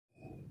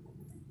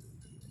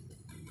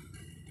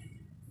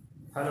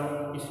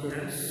Hello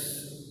students,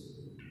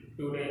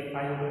 today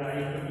I would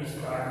like to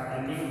start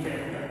a new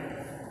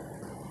chapter,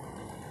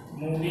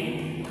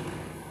 moving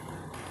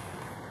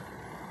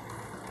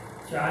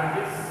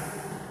charges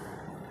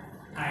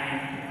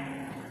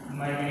and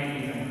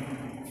magnetism.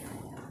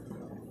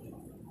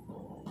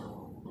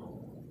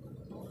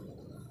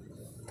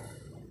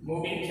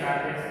 Moving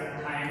charges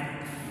and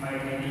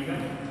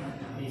magnetism.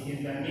 This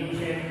is the new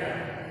chapter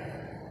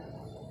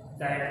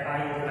that I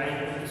would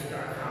like to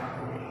start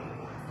from today.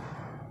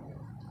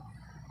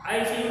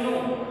 As you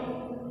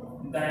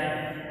know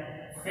that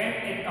when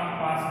a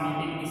compass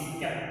needle is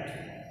kept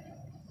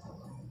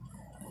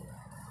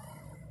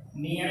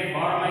near a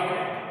bar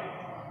magnet,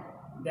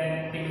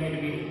 then it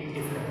will be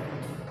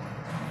different.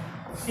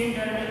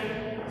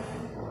 Similarly,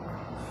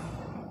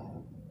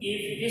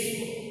 if this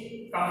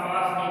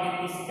compass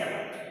needle is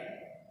kept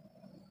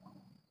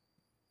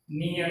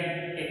near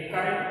a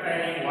current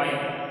carrying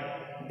wire,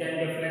 then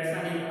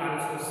deflection is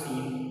also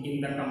seen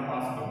in the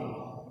compass needle.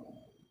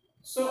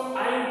 So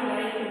I would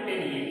like to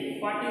tell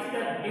you what is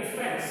the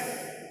difference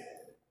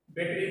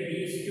between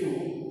these two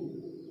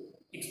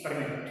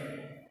experiments.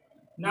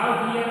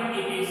 Now here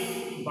it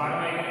is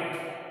bar magnet.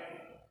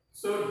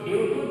 So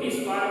due to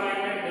this bar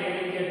magnet there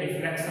is a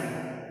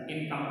deflection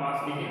in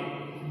compass needle,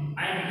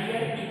 and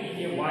here it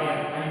is a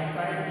wire and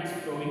current is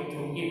flowing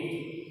through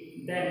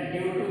it. Then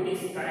due to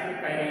this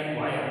current carrying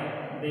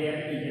wire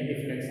there is a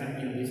deflection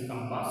in this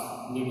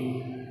compass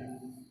needle.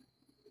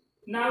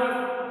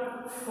 Now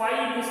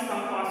why this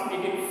compass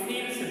needle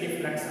feels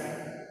deflection?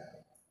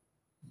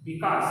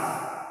 Because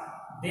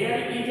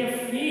there is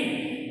a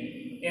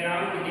field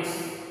around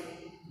this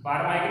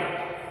bar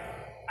magnet,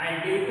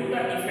 and due to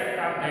the effect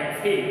of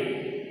that field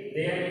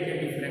there is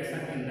a deflection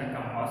in the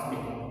compass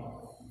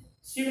needle.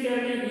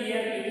 Similarly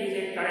here it is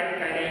a current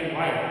carrying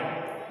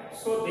wire,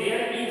 so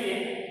there is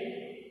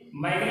a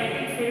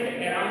magnetic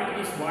field around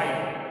this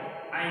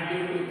wire, and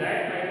due to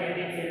that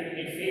magnetic field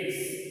it feels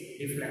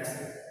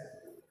deflection.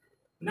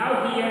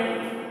 Now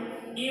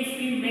here, if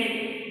we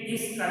make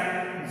this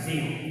current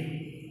 0,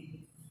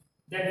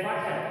 then what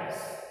happens?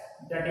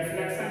 The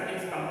deflection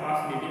in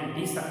compass needle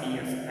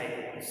disappears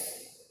at once.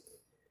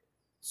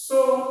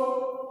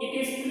 So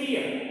it is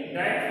clear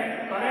that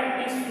when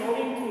current is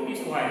flowing through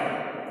this wire,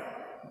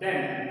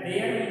 then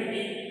there will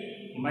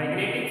be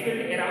magnetic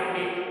field around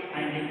it,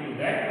 and due to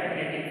that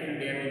magnetic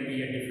field there will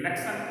be a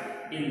deflection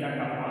in the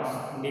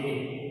compass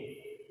needle.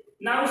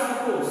 Now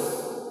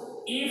suppose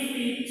if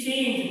we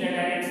change the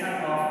direction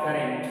of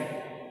current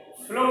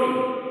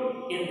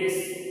flowing in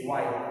this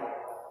wire,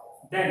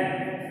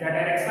 then the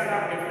direction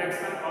of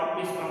deflection of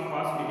this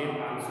compass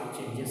needle also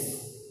changes.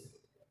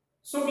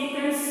 So we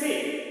can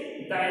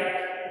say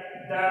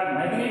that the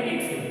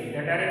magnetic field,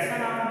 the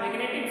direction of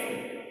magnetic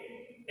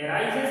field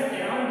arises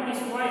around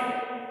this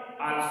wire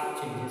also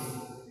changes.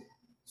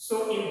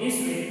 So in this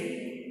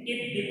way,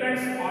 it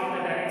depends on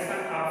the direction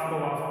of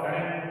flow of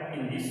current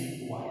in this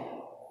wire.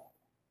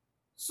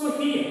 So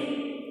here,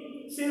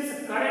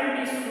 since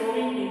current is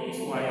flowing in this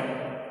wire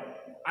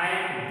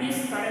and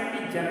this current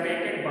is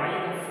generated by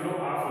the flow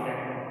of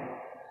electron,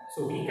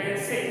 so we can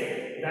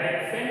say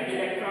that when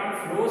electron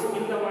flows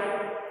in the wire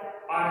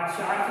or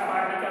charged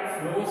particle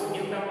flows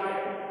in the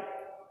wire,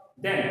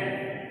 then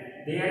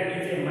there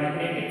is a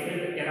magnetic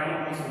field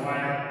around this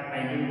wire,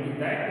 and due to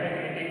that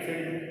magnetic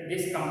field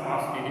this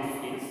compass needle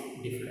feels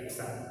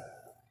deflection.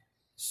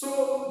 So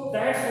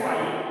that's why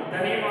the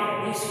name of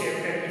this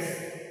chapter is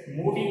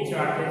moving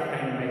charges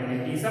and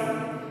magnetism.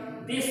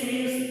 This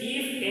means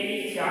if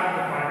any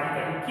charged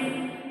particle Q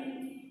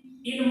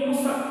in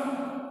motion,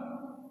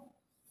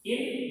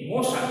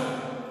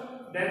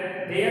 then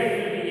there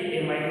will be a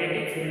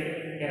magnetic field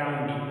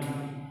around it.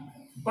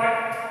 But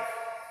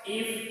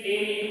if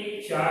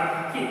any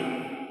charge Q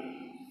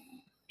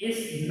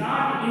is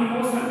not in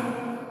motion,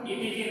 it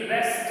is in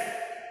rest,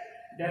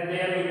 then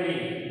there will be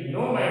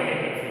no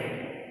magnetic field.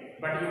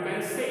 But you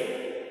can say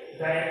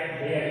that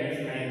there is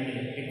an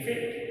electric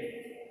field.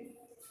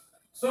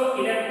 So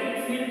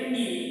electric field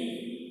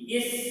E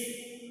is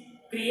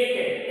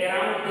created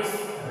around this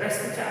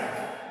rest charge.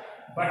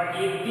 But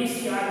if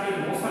this charge is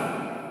motion,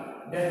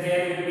 then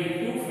there will be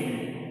two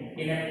fields,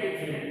 electric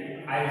field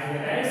as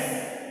well as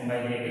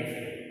magnetic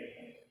field.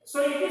 So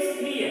it is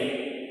clear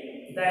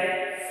that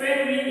when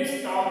we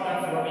stop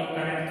the flowing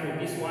current through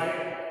this wire,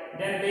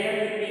 then there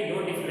will be no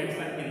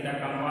deflection in the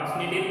compass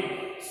needle.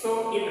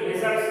 So it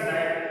results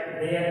that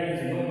there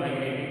is no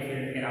magnetic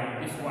field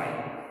around this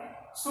wire.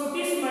 So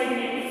this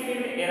magnetic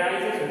field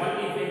arises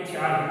only when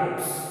charge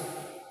moves.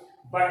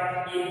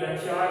 But if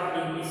the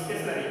charge is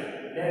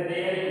stationary, then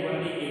there is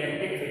only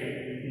electric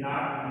field,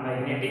 not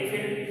magnetic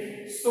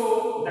field.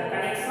 So the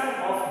connection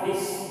of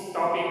this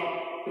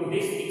topic to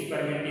this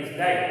experiment is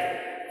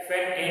that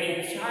when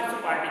any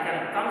charged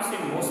particle comes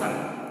in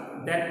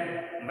motion,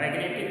 then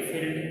magnetic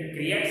field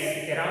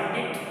creates around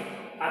it.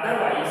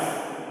 Otherwise,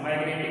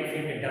 magnetic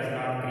field does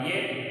not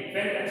create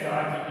when the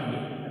charge is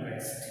in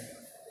rest.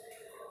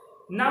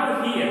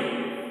 Now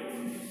here,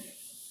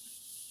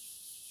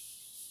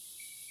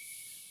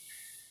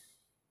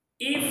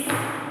 if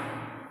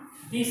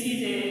this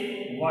is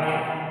a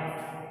wire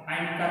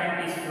and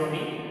current is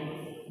flowing,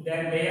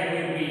 then there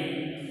will be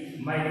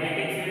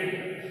magnetic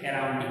field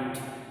around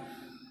it.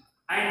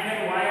 And when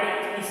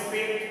wire is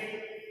straight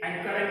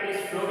and current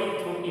is flowing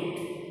through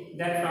it,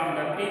 then from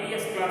the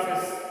previous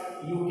classes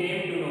you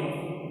came to know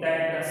that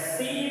the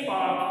shape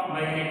of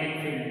magnetic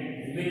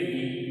field will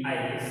be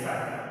like a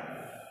circle.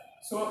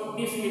 So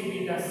this will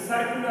be the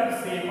circular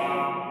shape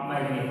of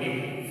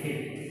magnetic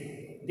field.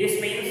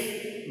 This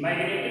means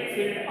magnetic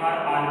field are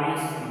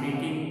always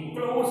making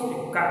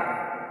closed curve.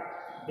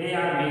 They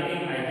are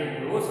making like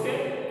a closed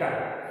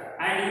curve.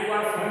 And you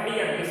are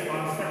familiar with this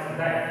concept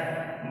that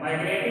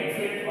magnetic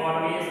field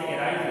always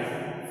arises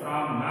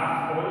from north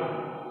pole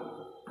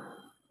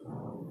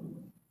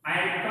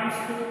and comes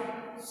to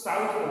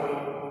south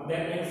pole.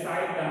 Then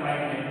inside the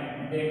magnet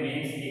they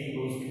make a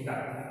closed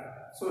curve.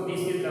 So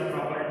this is the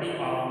property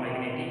of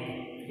magnetic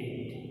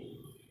field.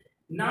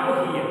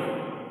 Now here,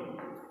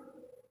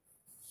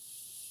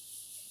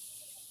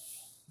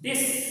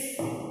 this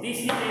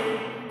is a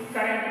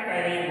current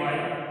carrying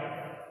wire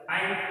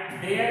and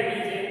there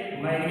is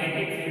a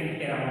magnetic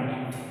field around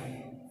it.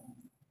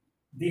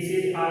 This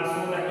is also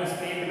the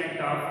statement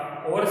of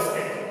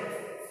Oersted.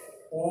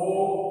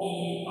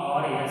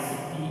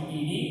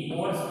 O-E-R-S-T-E-D.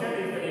 Oersted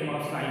is the name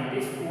of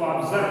scientist who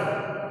observed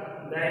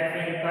that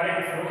when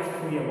current flows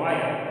through a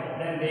wire,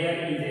 then there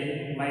is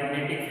a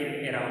magnetic field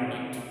around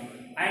it.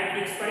 And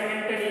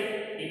experimentally,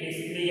 it is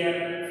clear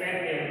when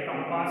a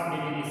compass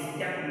needle is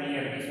kept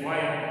near this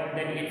wire,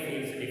 then it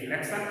feels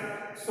deflection.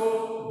 So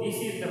this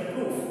is the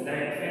proof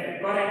that when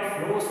current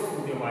flows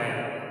through the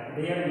wire,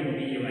 there will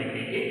be a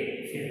magnetic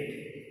field.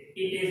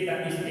 It is the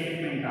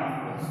statement of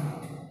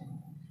Oersted.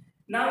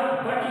 Now,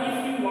 but if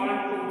you want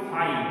to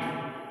find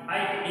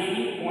at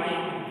any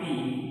point P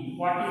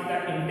what is the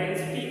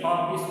intensity of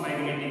this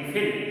magnetic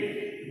field,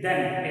 then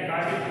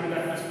according to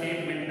the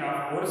statement of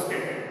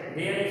Oersted,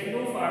 there is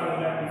no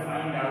formula to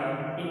find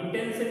out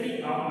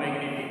intensity of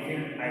magnetic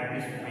field at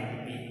this point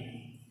P.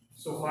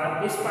 So for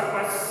this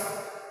purpose,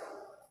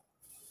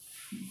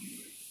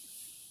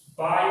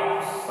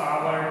 by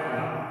SAVART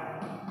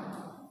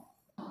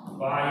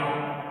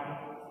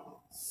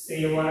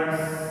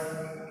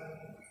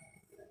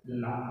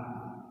law,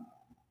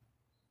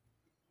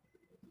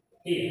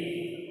 here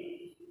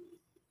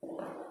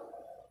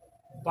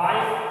by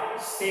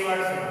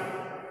SAVART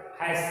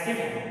has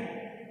given,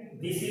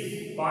 this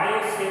is by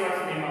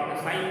SAVART's name of the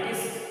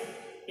scientist.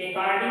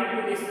 According to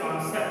this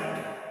concept,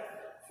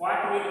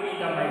 what will be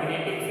the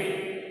magnetic field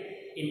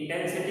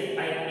intensity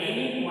at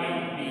any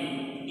point P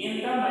in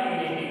the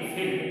magnetic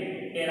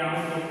field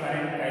around the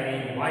current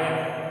carrying wire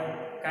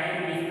can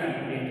be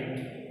calculated.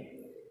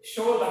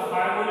 So the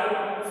formula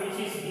which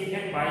is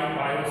given by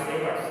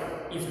SAVART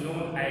is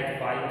known as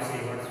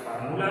SAVART's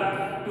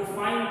formula to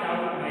find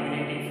out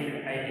magnetic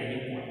field at any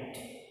point.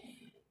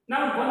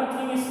 Now one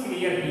thing is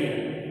clear here.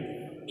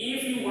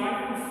 If you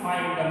want to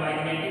find the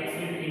magnetic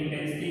field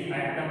intensity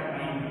at the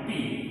point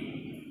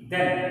P,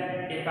 then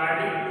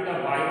according to the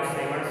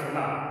SAVART's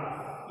law,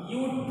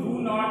 you do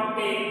not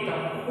take the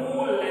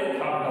whole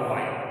length of the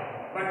wire,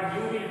 but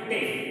you will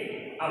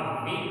take a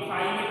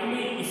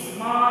infinitely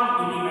small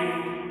element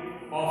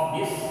of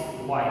this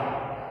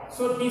wire.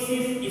 So this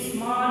is a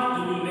small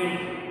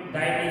element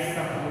that is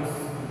supposed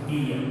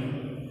dl.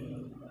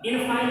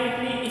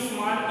 Infinitely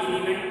small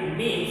element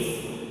means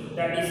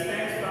the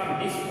distance from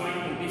this point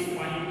to this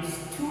point is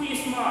too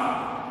small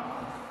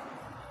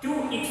to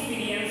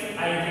experience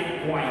as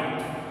a point.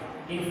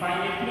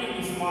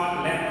 Infinitely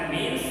small length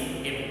means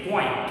a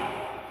point.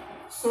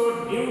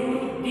 So due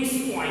to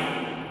this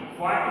point,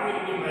 what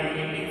will be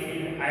magnetic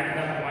field at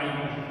the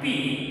point P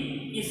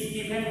is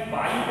given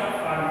by the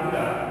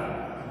formula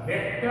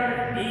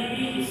vector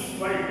dv is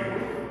equal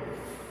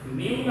to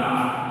mu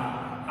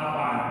naught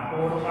upon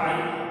 4 pi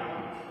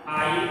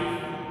I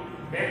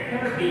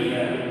vector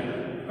dl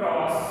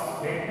cross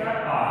vector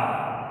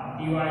r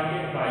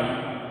divided by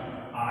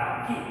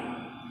r cube.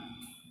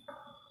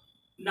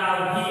 Now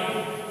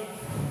here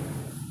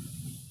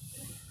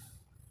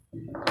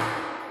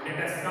let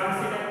us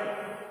consider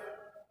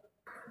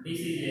this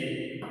is a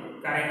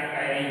current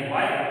carrying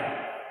wire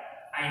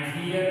and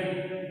here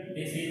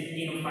this is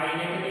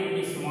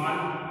infinitely small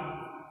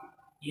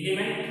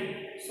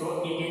element,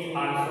 so it is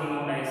also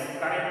known as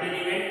current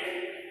element,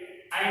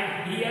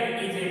 and here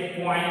is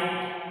a point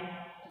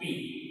P.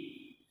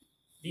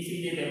 This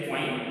is the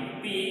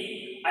point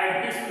P.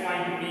 At this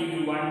point P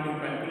you want to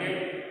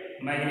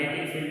calculate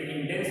magnetic field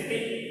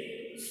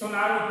intensity. So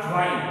now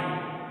join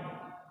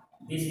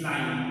this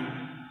line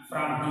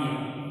from here.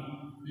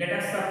 Let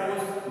us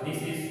suppose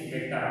this is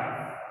vector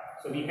r.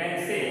 So we can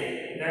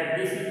say that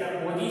this is the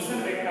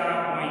position vector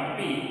of point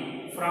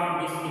P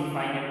from this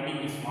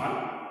infinitely small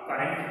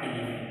current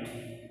element.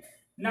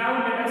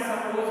 Now let us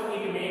suppose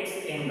it makes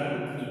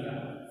angle theta.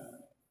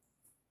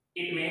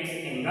 It makes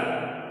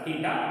angle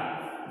theta.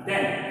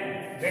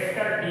 Then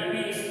vector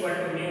dv is equal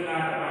to mu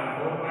naught upon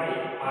 4 pi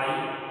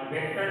I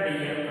vector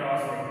dl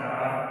cross vector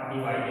r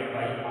divided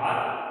by r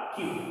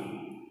cube.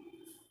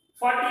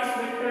 What is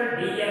vector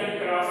dl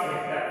cross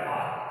vector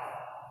r?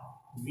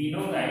 we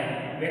know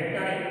that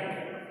vector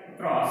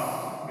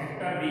cross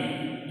vector B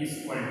is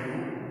equal to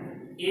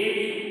AB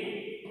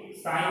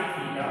sin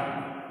theta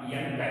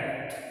n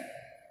caret.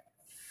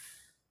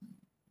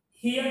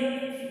 Here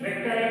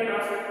vector A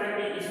cross vector B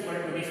is equal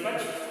to this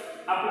much.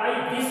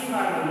 Apply this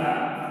formula,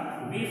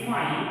 we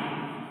find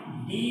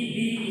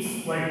dB is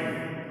equal to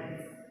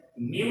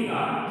mu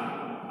naught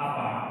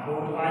upon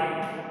 4 pi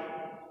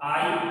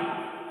I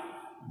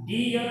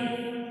dl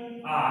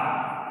r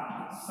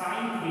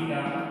sin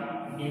theta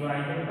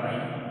divided by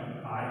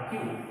r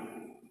cube.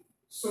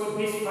 So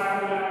this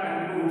formula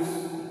concludes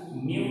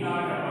mu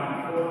naught upon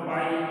 4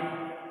 pi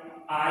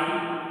I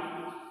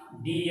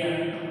dl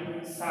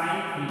sin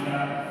theta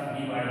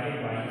divided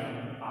by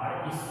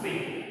r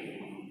square.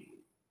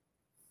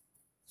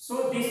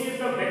 So this is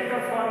the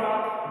vector form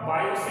of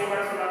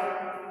Biot-Savart's law,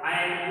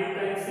 and you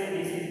can say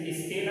this is the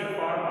scalar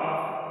form of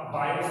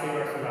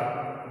Biot-Savart's law.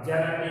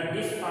 Generally,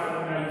 this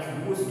formula is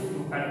used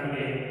to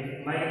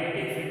calculate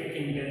magnetic field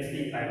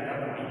intensity at the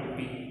point P.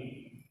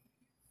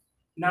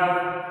 Now,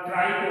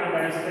 try to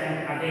understand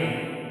again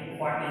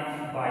what is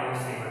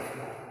Biot-Savart's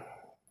law.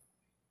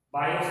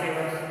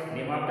 Biot-Savart's,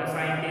 name of the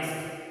scientist,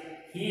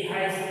 he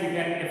has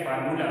given a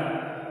formula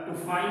to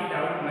find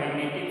out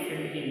magnetic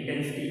field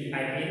intensity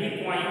at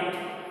any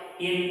point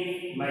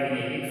in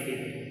magnetic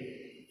field.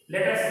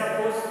 Let us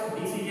suppose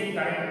this is a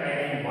current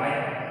carrying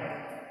wire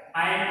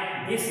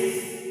and this is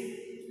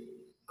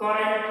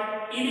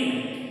current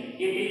element.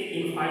 It is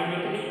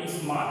infinitely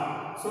small,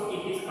 so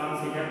it is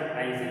considered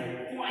as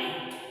a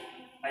point.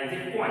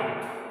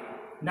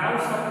 Now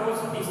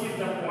suppose this is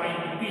the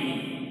point P,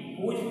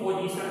 whose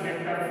position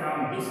vector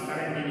from this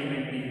current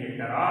element is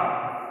vector R,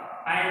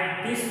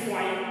 and this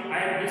point,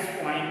 at this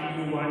point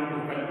you want to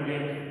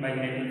calculate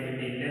magnetic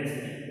field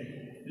intensity.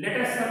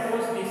 Let us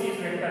suppose this is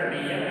vector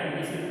dl and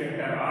this is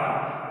vector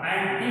r,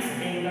 and this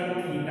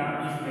angle theta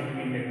is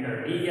between vector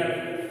dl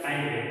and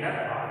vector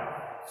r.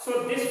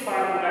 So this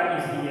formula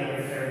is here,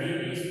 vector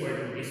dv is equal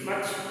to this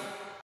much.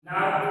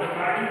 Now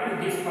according to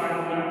this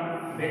formula,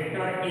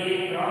 vector a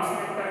cross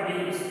vector b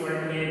is equal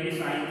to ab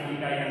sin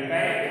theta n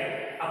caret.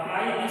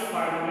 Apply this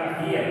formula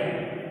here.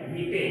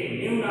 We take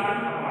mu naught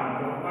upon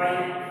 4 pi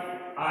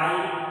I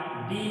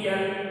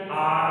dl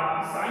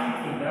r sin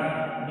theta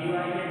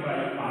divided by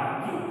r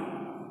cube.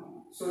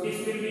 So this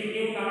will be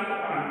mu naught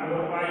upon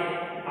 4 pi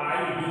I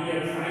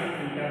dl sin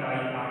theta by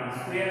r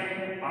square.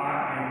 R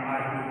and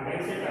r cube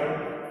cancel out.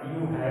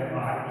 You have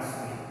r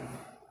square.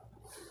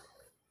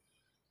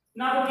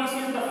 Now this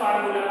is the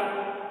formula.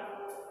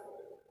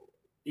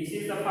 This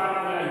is the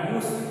formula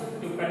used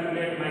to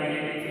calculate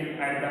magnetic field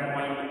at the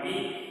point P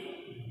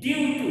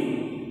due to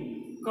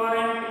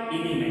current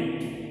element.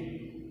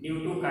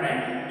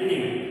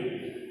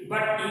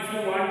 But if you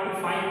want to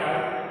find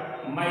out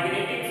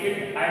magnetic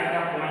field at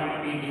the point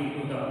P due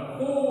to the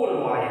whole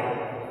wire,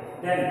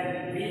 then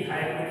we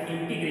have to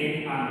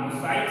integrate on both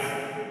sides.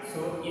 So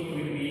it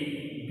will be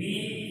B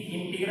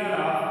integral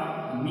of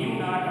mu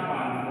naught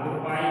upon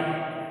 4 pi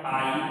I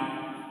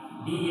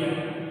dl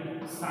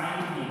sin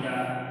theta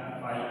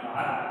by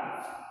r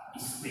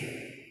square.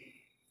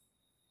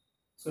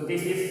 So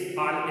this is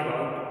all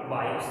about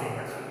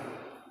Biot-Savart's law.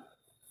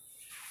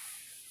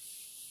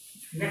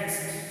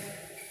 Next,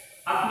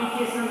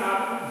 application of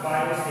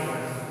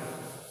Biot-Savart's law.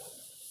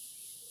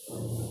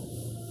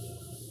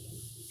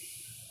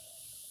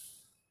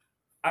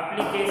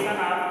 Application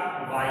of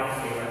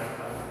Biot-Savart's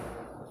law.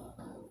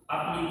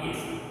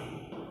 Application.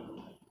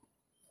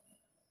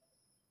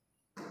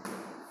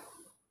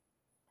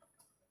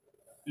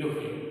 Look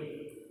here.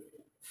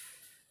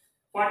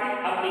 What is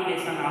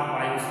application of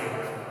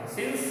Biot-Savart's law?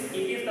 Since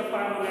it is the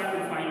formula to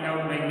find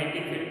out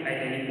magnetic field at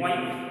any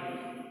point,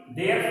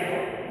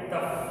 therefore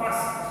the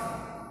first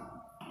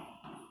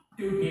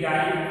to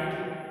derive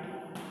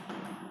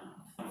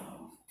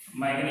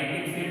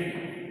magnetic field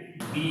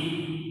B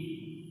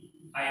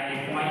at a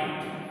point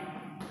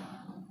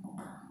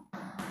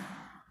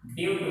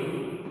due to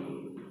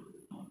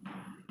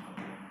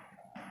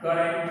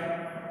current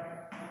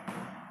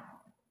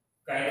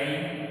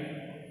carrying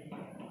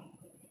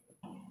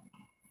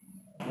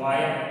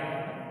wire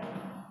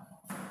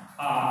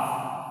of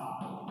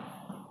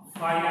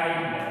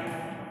finite length.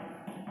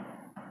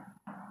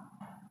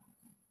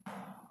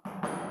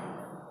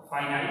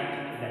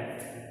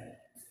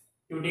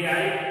 To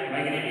derive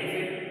magnetic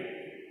field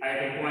at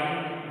a point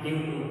due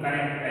to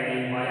current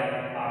carrying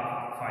wire of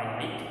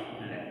finite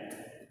length.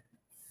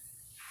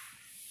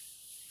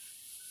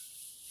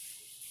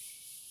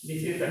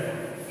 This is the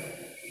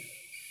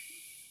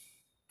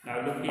now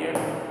look here.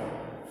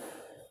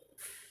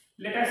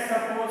 Let us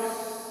suppose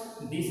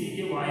this is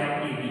a wire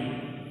AB.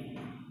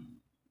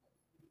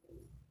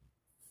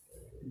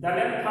 The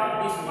length of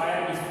this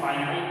wire is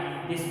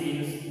finite. This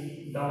means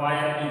the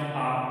wire is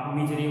of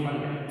measurable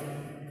length.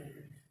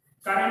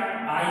 Current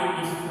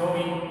I is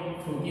flowing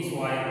through this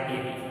wire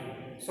AB.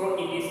 So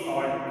it is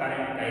called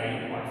current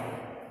carrying wire.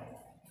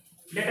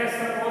 Let us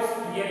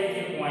suppose here is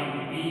a point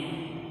P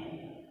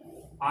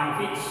on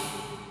which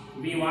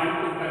we want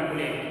to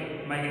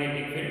calculate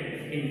magnetic field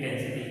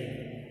intensity.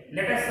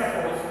 Let us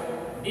suppose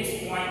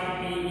this point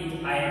P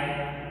is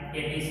at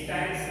a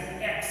distance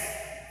x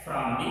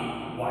from the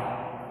y.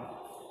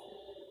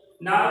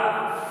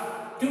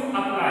 Now, to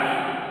apply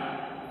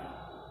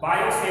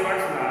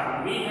SAVART's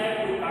law, we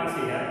have to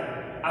consider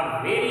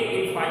a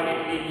very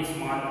infinitely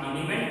small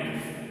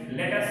element.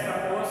 Let us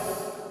suppose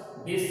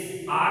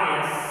this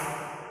Rs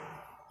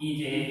is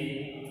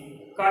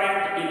a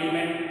current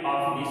element of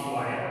this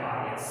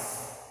wire Rs.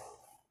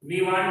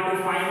 We want to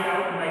find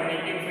out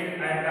magnetic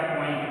field at the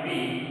point P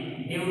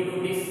due to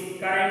this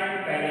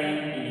current carrying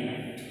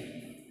element.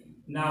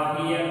 Now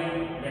here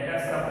let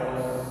us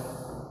suppose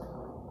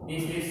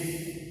this is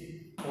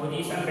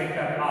position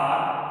vector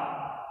R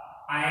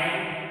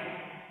and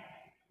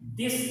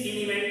this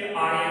element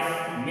Rs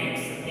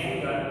makes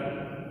angle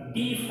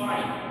d phi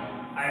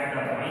at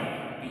the point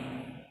P.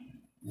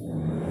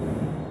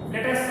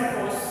 Let us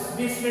suppose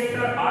this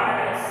vector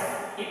Rs,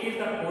 it is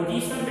the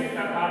position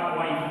vector at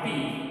point P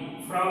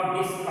from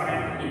this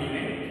current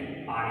element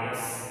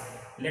Rs.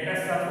 Let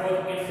us suppose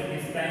its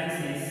distance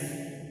is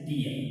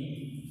dl.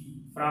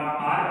 From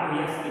R to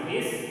S it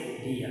is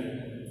dl.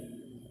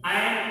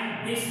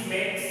 And this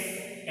makes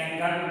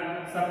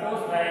angle,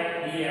 suppose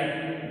that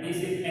here this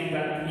is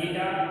angle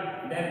theta,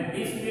 then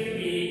this will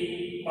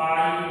be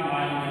pi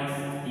minus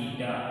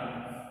theta.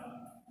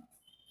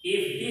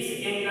 If this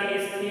angle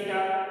is theta,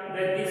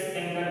 then this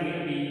angle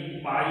will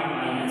be pi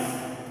minus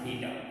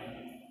theta.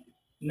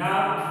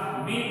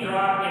 Now we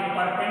draw a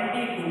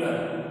perpendicular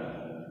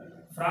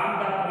from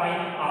the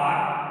point R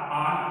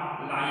on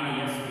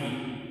line SP.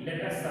 Let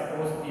us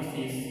suppose this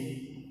is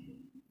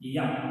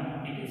M,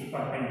 it is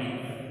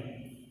perpendicular.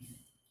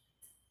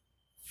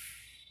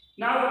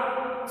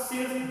 Now,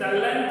 since the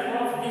length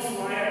of this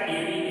wire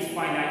AB is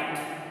finite,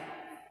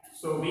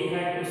 so we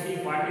have to see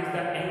what is the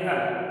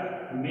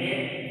angle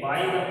made by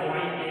the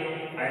point A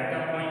at the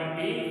point P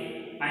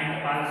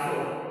and also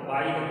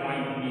by the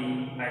point B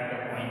at the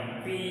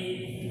point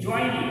P.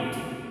 Join it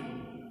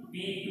P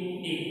to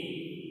A.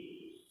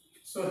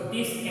 So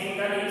this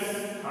angle is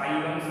phi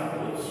 1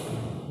 suppose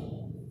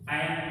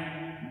and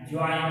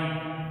join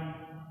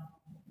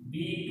B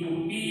to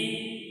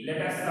P. Let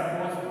us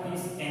suppose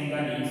this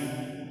angle is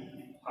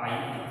phi.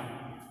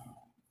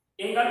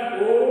 Angle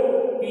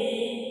OPA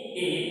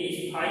is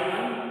phi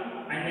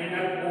 1 and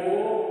angle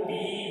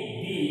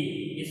OPB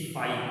is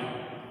phi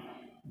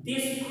 2.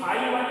 This phi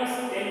 1 is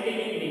tending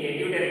in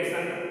negative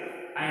direction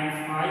and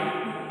phi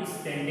 2 is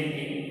tending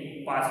in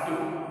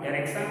positive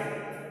direction.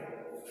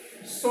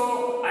 So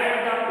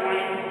at the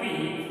point P,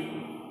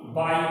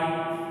 by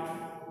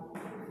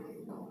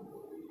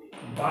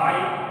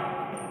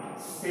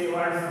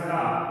SAVART's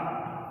law,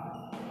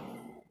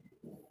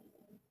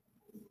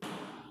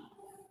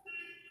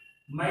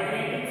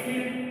 magnetic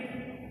field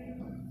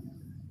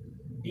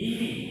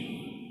dB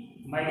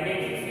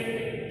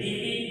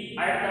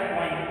at the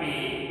point P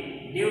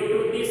due to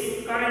this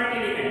current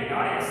element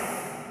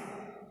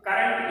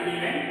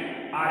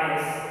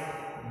Rs,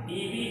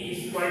 dB is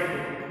equal to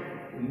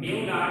mu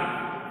naught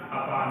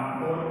upon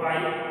 4 pi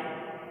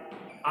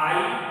I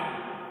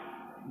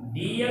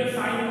dl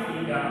sin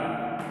theta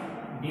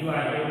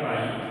divided by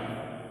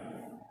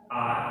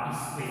R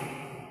square.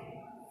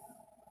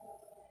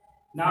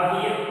 Now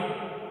here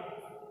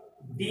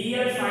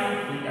dl sin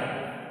theta.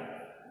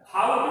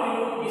 How to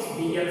use this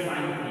dl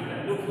sin theta?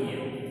 Look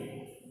here.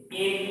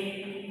 In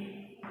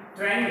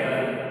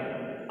triangle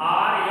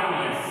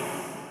RMS,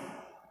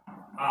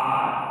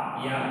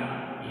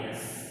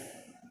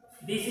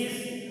 this is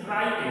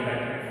right angle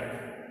triangle.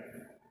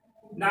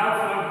 Now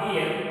from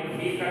here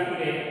we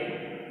calculate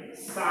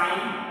sin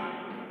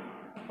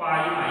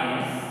pi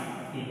minus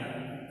theta.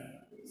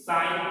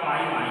 Sin pi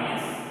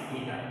minus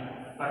theta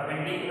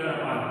perpendicular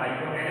on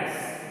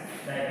hypotenuse,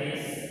 that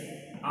is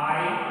I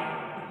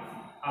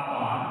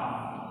upon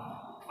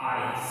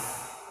Rs,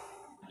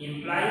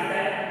 implies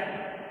that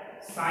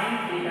sin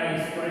theta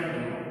is equal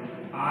to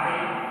I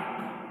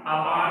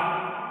upon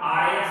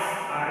Rs.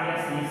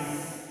 Rs is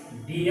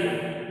dl,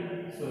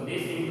 so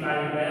this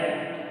implies that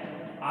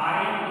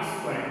Rm is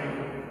equal to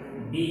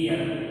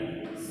dl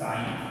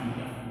sin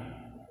theta.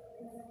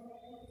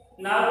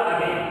 Now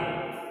again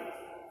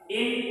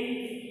in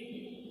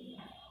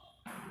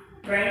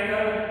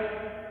triangle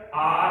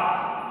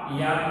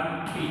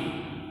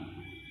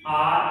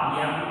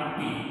RMP,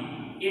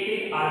 it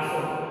is also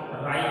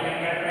right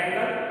angle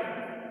triangle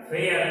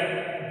where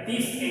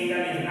this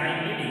angle is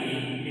 90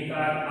 degree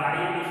because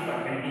RM is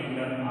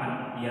perpendicular on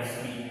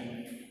SP.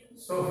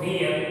 So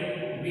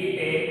here we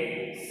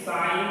take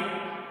sin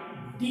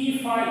d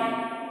phi.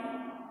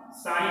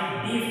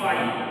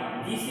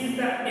 This is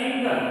the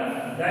angle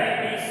that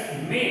is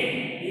made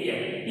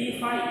here, d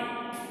phi.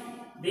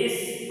 This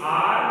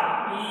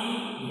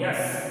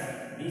RPS,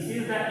 this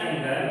is the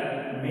angle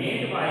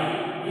made by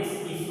this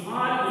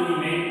small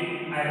element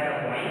at the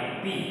point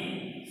P,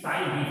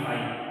 sin d phi.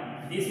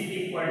 This is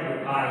equal to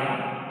Rm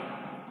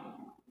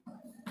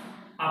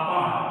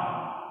upon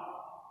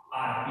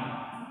Rp.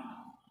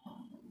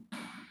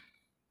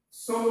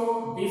 So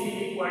this is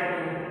equal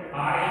to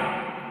Rm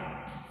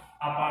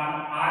upon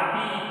Rp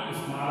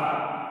small r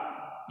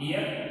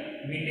here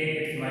we take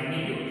its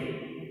magnitude.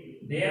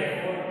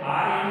 Therefore,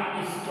 Rm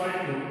is equal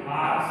to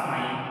R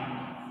sin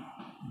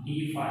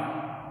d phi.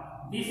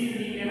 This is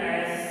written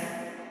as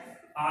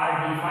R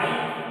d phi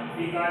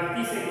because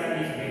this angle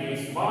is very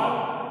small.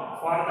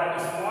 For the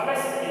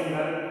smallest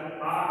angle,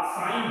 R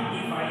sin d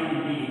phi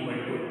will be equal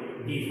to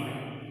d phi.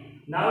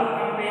 Now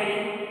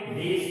comparing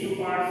these two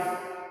parts,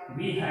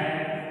 we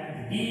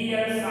have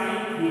dl sin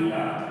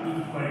theta is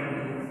equal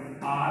to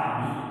R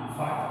d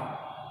phi.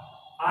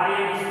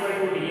 Rm is equal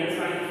to dl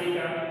sin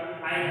theta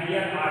and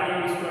here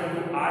Rm is equal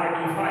to R d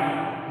phi.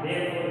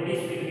 Therefore,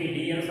 this will be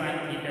dl sin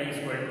theta is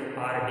equal to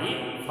R d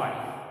phi.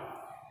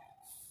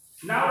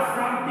 Now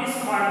from this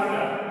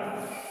formula,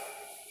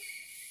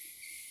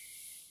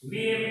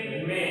 we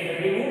may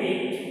remove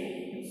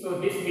it. So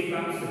this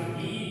becomes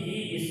dv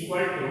is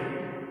equal to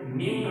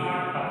mu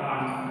naught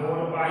upon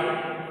 4 pi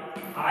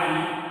I.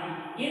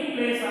 In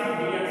place of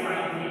dl sin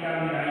theta,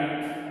 we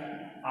write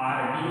R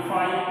d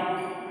phi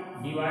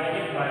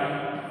divided by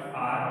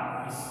R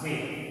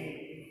square.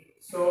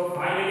 So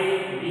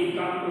finally we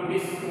come to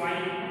this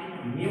point,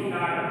 mu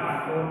naught upon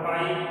 4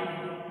 pi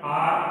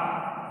R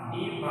d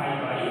phi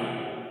by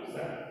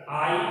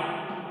I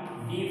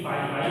d phi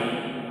by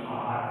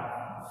R.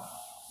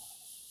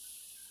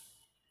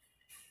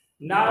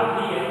 Now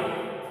here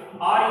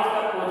R is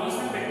the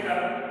position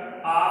vector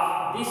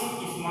of this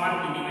small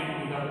element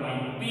to the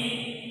point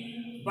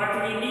P, but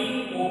we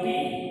need OP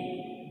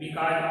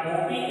because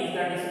OP is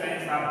the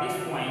distance of this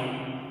point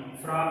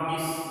from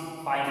this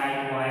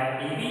finite wire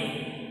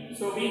AB.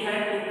 So we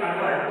have to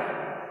convert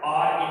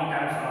R in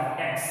terms of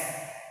x.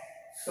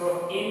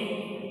 So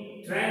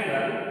in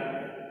triangle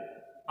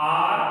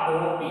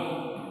ROP,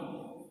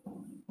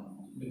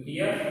 look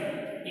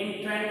here,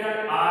 in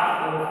triangle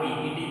ROP,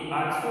 it is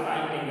also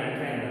right angle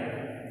triangle.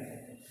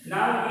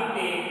 Now we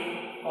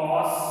take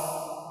cos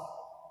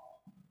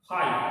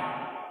phi,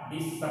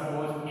 this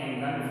suppose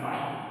angle phi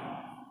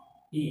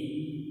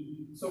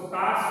here. So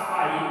cos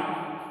phi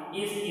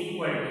is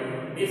equal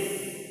to this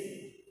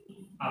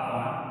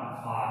upon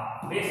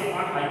R based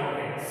upon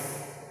hypotenuse.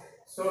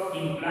 So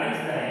implies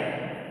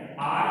that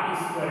R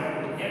is equal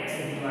to x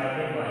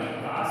divided by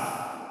cos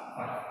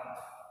phi.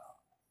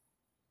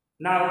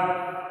 Now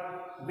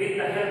with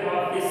the help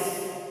of this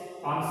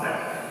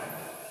concept,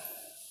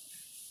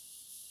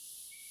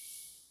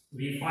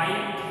 we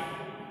find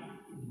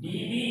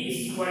dv is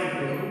equal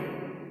to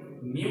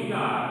mu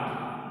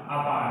naught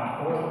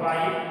upon 4 pi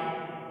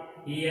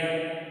here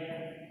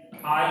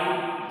I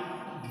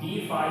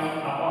d phi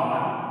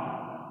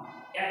upon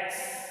x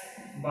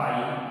by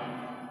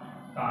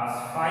cos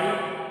phi.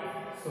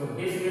 So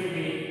this will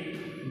be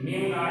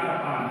mu naught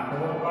upon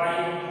 4 pi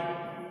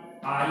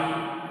I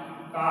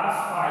cos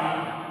phi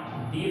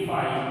d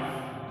phi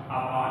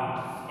upon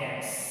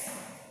x.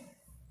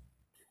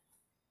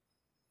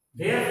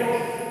 Therefore,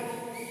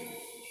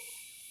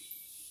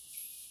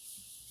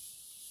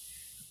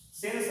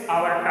 since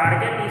our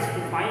target is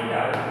to find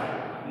out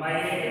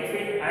magnetic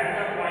field at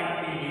the point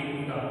P due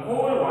to the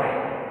whole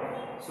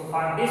wire, so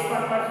for this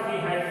purpose we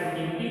have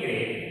to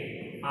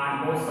integrate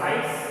on both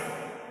sides.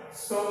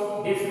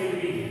 So this will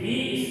be B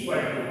is equal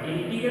to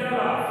integral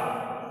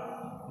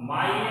of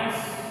minus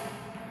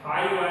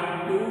phi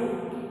 1 to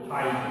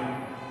phi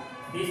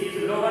 2. This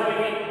is lower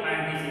limit and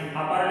this is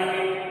upper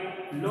limit.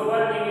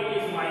 Lower limit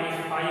is minus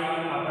phi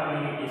 1, upper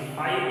limit is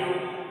phi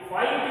 2.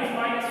 Phi is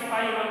minus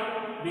phi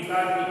 1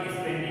 because it is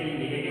tending in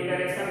negative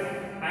direction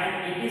and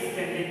it is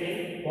tending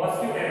in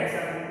positive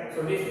direction.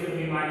 So this will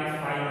be minus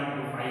phi 1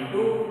 to phi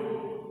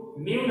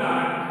 2. Mu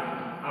naught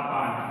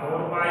upon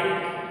 4 pi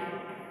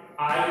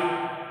I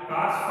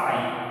cos phi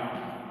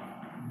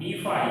d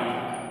phi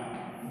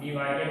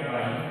divided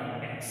by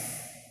x.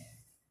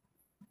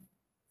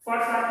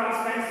 First are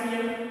constants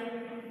here.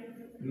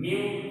 Mu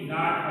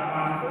naught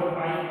upon 4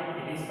 pi,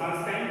 it is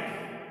constant.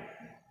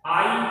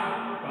 I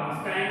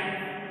constant,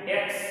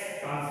 x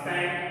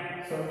constant.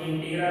 So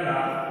integral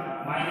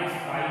of minus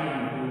phi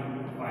 1 to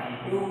phi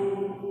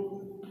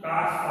 2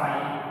 cos phi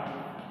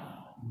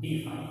d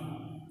phi.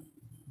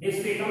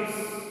 This becomes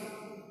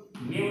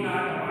mu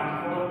naught upon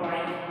 4 pi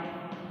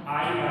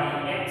I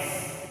by x.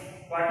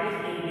 What is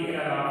the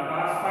integral of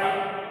cos phi?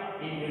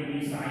 It will be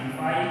sin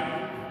phi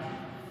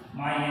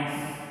minus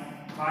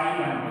phi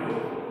 1 to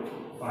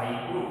phi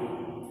 2.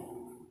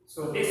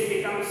 So this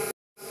becomes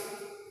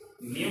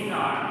mu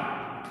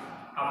naught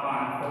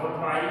upon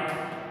 4 pi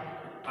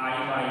I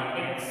by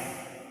x.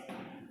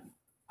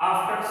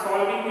 After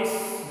solving this,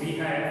 we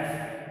have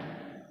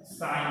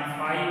sin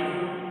phi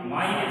 2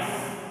 minus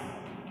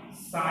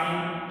sin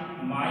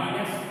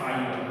minus phi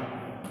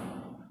 1.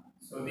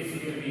 So this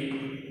will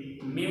be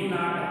mu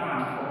naught upon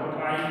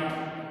 4 pi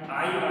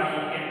I by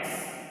x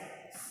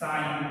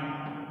sin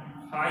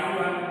phi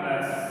 1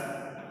 plus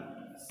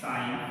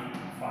sin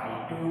phi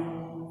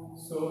 2.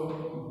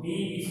 So B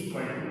is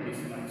equal to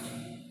this much.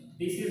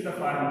 This is the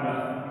formula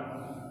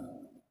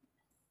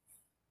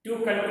to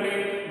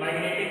calculate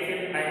magnetic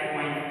field at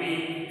point P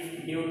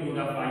due to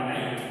the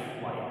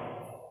finite wire.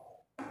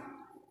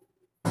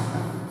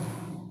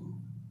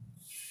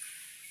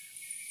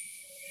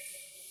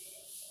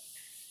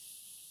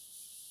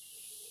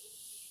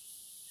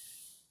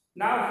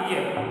 Now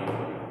here,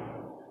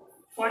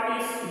 what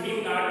is mu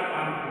naught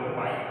upon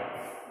 4 pi?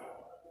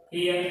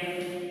 Here,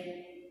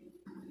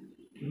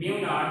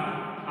 mu naught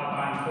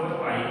upon 4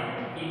 pi,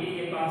 it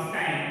is a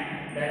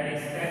constant that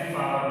is 10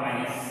 power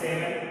minus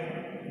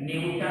 7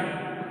 Newton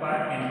per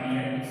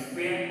ampere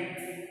square.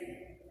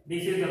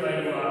 This is the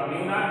value of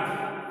mu naught.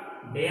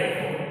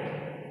 Therefore,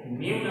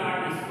 mu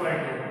naught is equal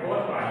to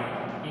 4 pi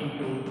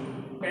into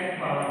 10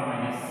 power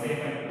minus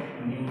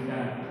 7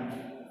 Newton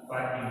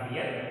per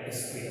ampere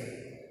square.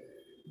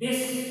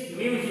 This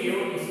mu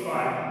 0 is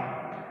called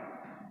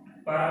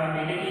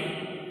permeability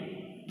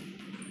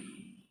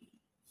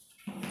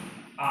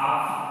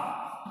of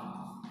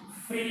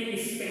free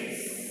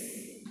space,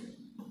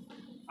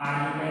 and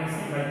you can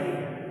see by 2.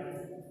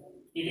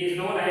 It is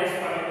known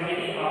as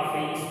permeability of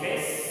free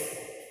space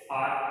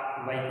or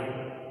by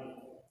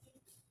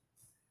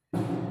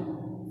 2.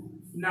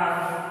 Now,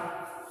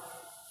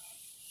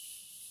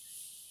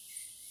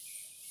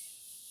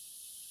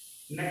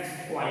 next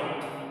point.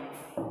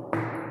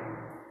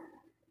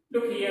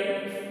 Look here.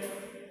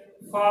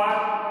 For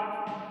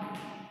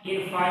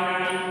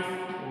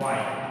infinite y.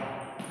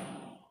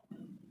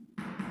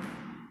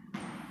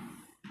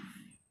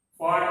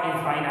 For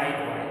infinite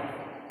y,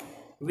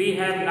 we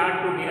have not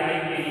to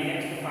derive any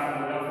next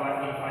formula for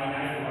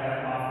infinite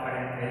wire of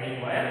current varying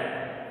wire,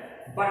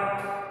 but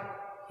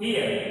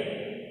here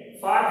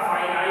for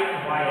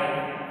finite wire,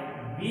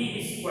 v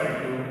is equal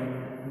to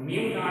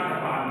mu naught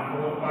upon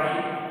 4 pi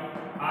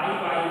I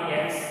by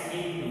x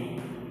into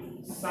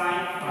sin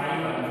phi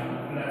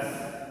 1 plus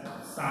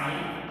sin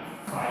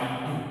phi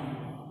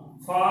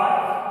 2 for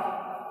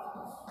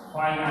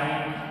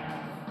finite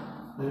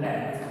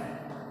length.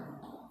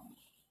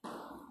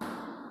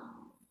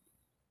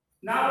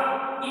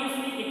 Now, if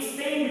we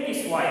extend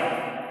this wire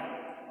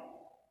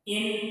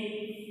in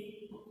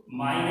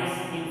minus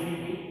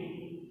infinity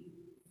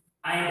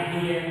and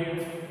here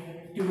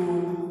to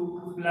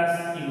plus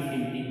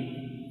infinity,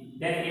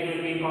 then it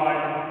will be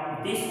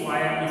called, this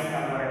wire is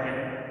converted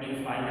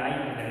in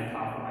finite length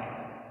of wire.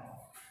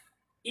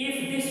 If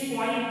this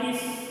point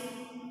is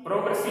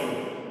progressing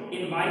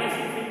in minus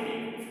infinity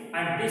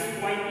and this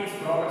point is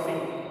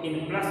progressing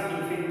in plus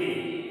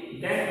infinity,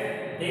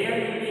 then there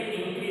will be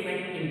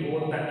increment in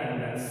both the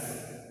angles.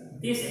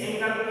 This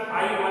angle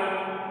phi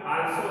 1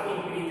 also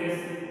increases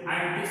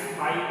and this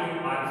phi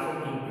 2 also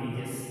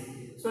increases.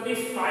 So this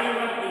phi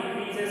 1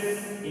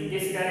 increases in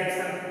this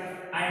direction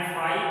and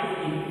phi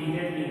 2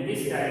 increases in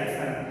this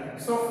direction.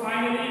 So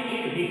finally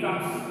it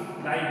becomes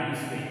like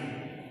this way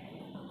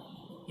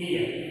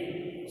here.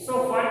 So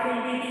what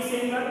will be this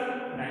angle?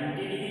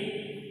 90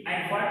 degree.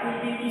 And what will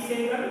be this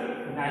angle?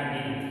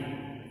 90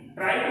 degree.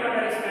 Try to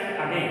understand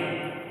again.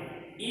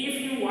 If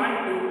you want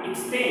to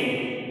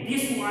extend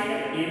this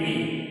wire AB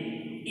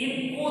in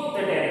both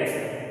the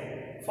direction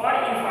for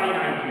infinite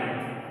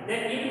length,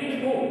 then it will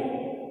go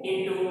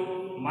into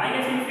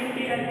minus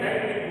infinity and that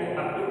will go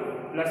up to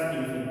plus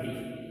infinity.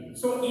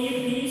 So if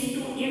these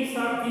two ends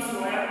of this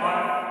wire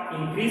are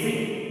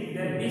increasing,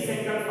 then this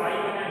angle phi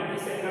 1 and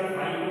this angle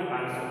phi 2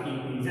 also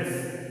increases.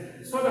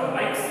 So the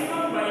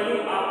maximum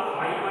value of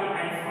phi 1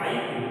 and phi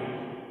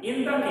 2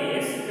 in the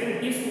case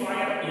when this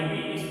wire AB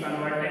is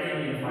converted in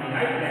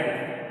infinite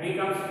length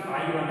becomes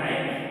phi 1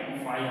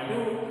 and phi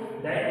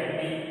 2, that will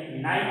be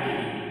 90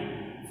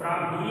 degree.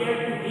 From here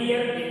to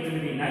here it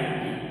will be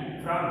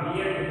 90. From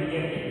here to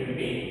here it will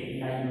be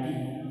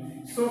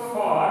 90. So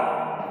for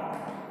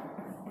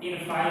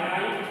infinite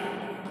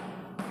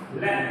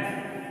length,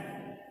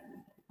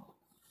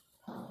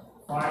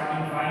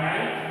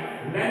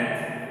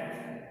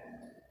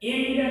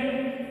 end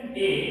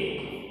A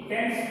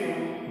tends to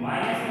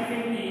minus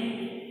infinity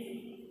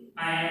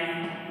and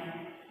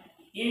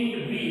end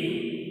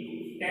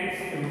B tends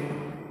to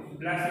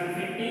plus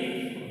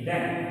infinity,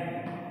 then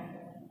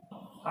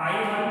phi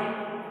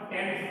 1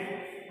 tends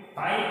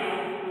phi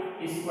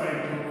 2 is equal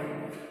to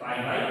pi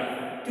by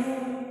 2.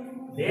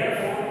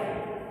 Therefore,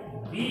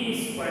 B is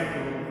equal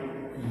to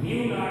mu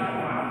naught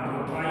upon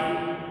 4 pi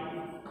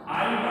I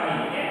by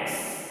x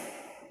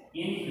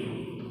into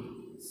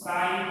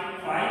sin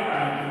phi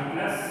by 2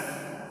 plus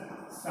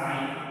sin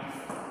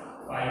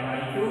phi by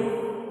 2.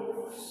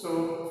 So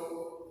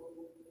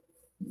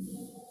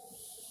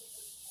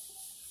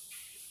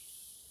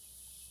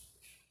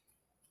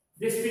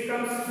this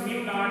becomes mu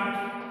naught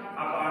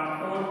upon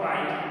 4 pi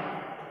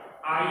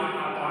I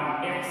upon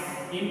x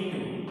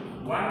into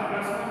 1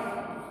 plus 1.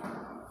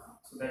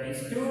 So that is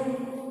 2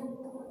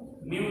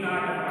 mu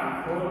naught upon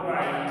 4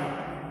 pi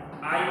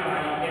I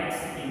by x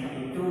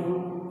into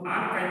 2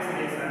 on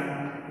cancellation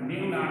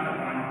mu naught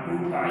upon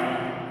 2 pi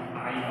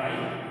I by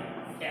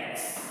x.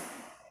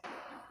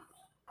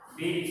 B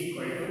is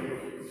equal to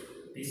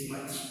this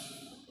much.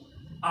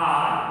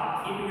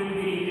 Or it will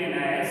be written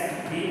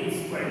as B is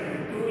equal to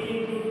 2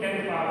 into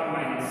 10 power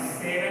minus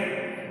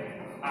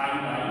 7 I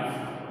by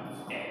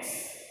x.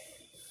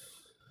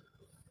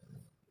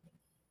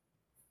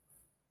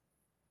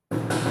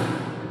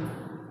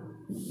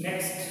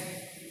 Next,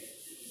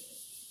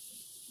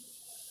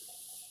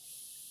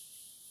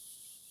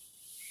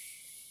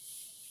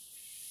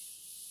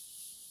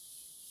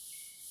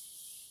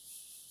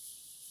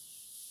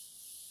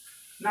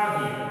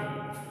 Now here,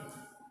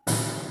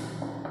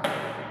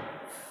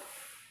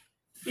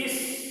 this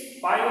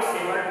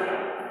SAVART law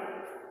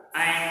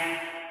and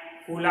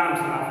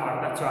Coulomb's law for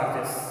the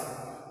charges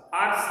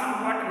are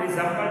somewhat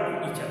resemble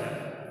to each other.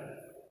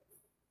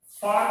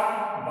 For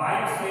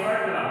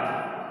SAVART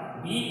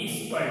law, B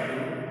is equal to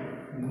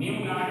mu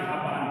naught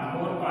upon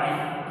 4 pi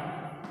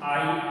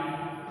I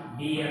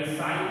dl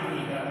sin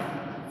theta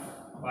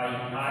by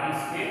r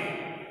square,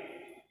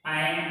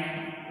 and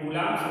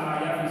Coulomb's law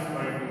is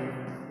equal to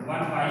 1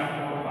 by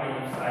 4 pi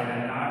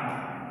epsilon naught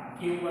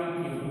q1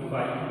 q2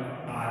 by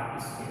r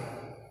square.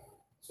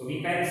 So we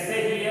can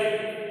say here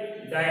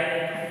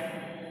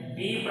that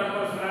B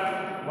proportional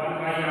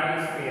 1 by r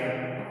square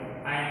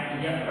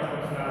and F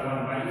proportional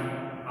 1 by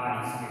r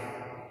square.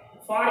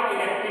 For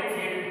electric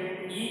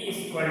field, E is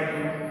equal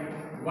to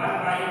 1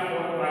 by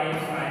 4 pi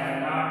epsilon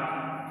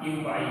naught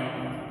q by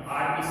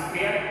r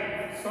square.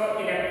 So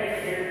electric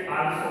field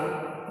also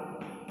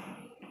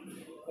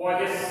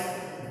possesses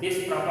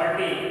this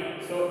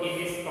property, so it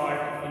is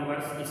called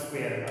inverse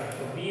square.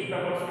 So B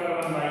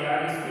proportional 1 by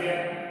r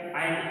square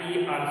and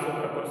E also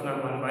proportional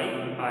 1 by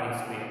r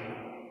square.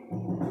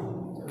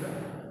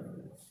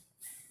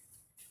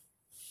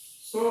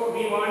 So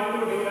we want to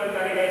develop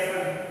the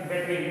relation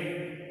between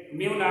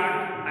mu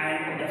naught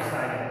and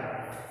epsilon.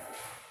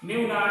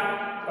 Mu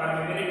naught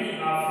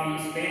permeability of free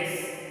space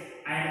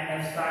and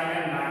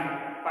epsilon naught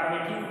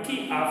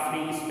permittivity of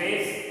free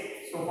space.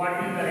 So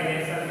what is the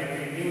relation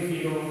between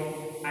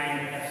mu0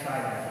 and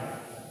epsilon?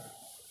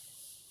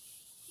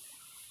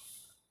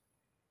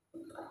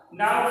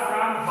 Now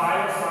from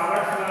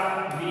SAVART law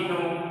we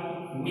know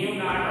mu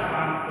naught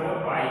upon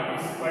 4 pi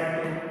is equal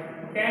to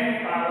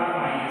 10 power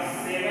minus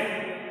 7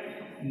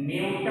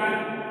 Newton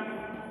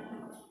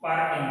per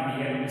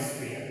ampere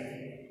square.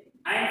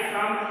 And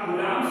from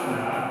Coulomb's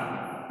law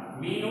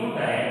we know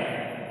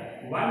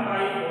that 1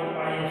 by 4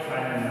 pi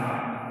epsilon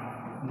naught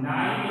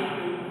 9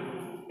 into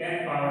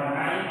 10 power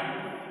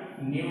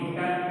 9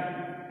 Newton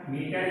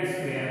meter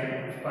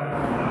square per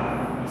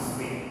Coulomb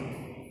square.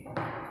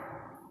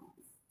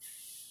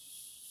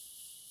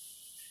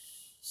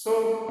 So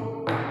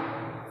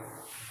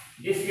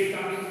this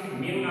becomes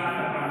mu naught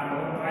upon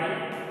 4 pi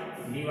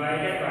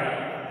divided by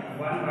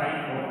 1 by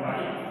 4 pi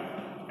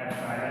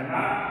epsilon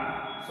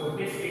naught. So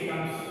this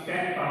becomes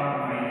 10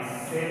 power minus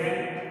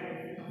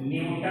 7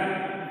 Newton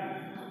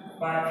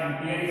per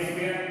ampere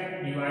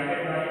square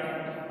divided by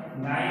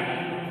 9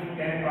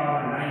 into 10 power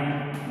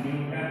 9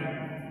 Newton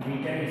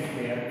meter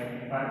square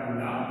per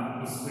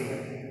Coulomb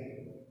square.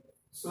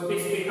 So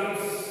this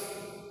becomes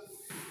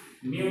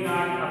mu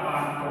naught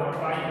upon 4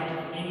 pi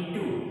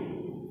into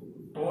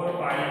 4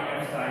 pi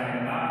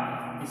epsilon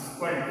naught is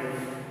equal to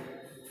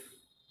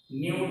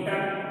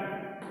Newton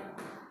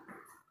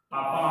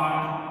upon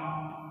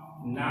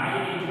 9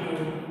 into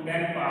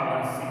 10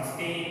 power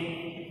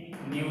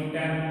 16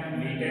 Newton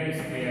meter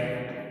square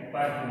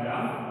per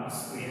Coulomb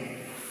square.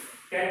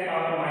 10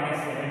 power minus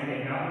 7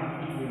 take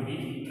down, it will be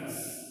plus.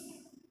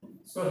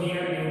 So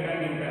here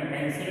Newton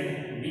cancelled.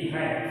 We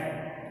have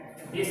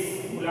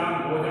this Coulomb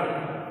goes up,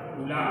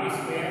 Coulomb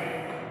square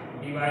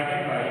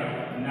divided by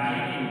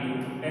 9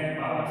 into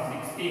 10 power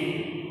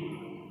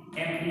 16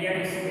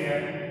 ampere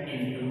square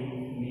into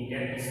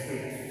meter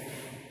square.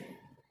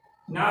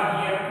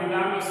 Now here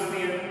Coulomb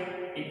square,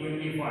 it will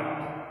be what?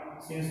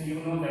 Since you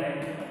know that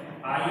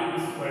I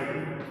is equal to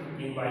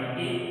Q by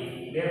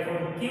T,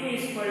 therefore Q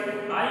is equal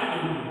to I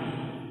into T.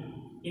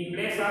 In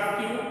place of Q,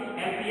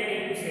 ampere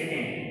into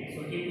second, so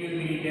it will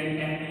be written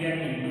ampere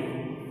into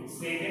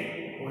second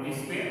whole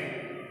square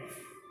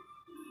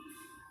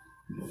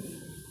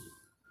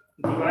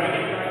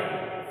divided by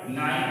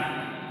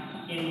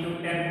 9 into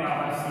 10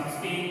 power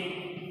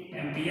 16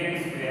 ampere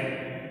square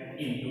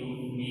into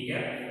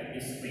meter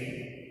square.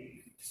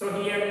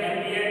 So here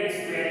ampere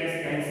square is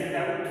cancelled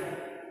out.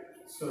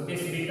 So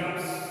this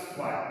becomes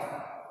what?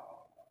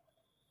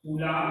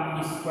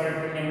 Coulomb is equal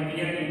to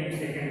ampere into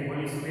second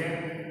whole square.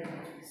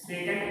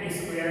 Second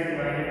square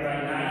divided by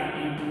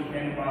 9 into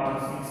 10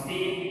 power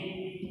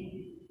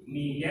 16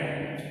 meter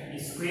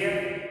square.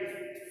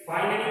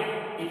 Finally,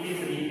 it is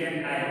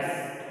written as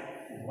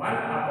 1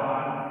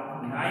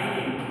 upon 9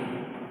 into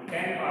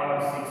 10 power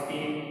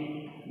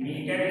 16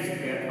 meter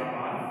square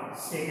upon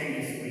second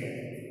square.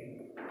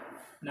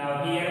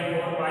 Now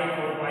here 4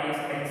 pi is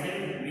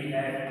cancelled. We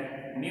have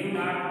mu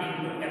naught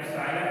into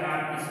epsilon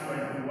naught is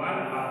equal to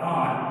 1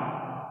 upon,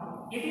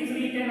 it is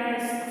written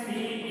as 3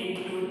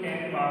 into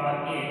 10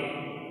 power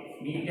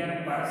 8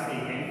 meter per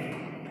second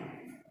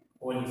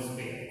whole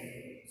square.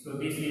 So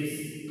this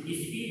is the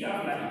speed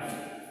of light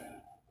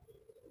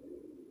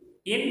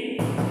in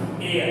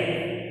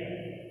air.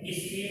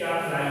 Speed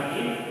of light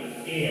in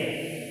air.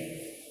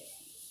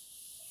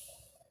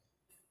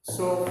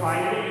 So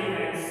finally we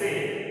can say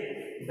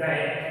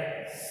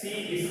that C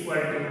is equal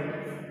to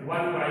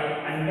 1 by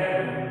under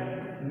root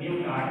mu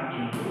naught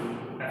into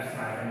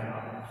epsilon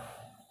naught.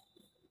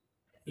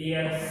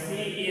 Here C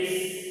is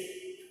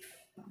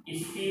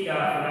speed of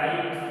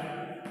light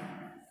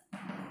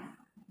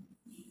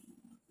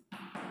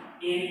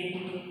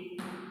in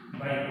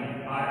by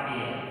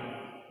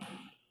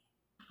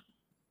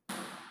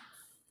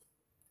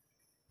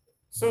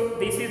So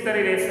this is the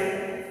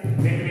relation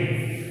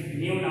between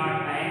mu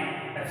naught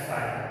and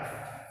epsilon.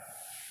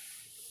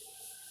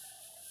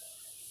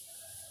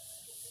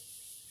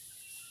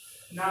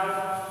 Now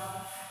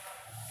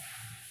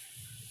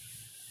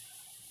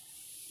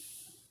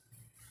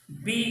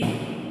B,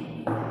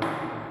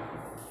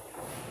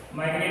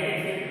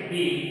 magnetic field B,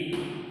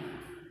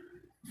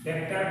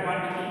 vector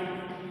quantity,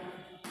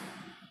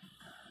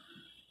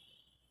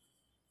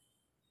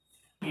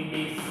 it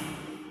is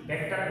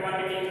vector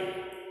quantity.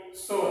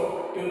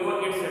 So to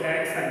know its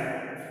direction,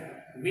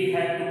 we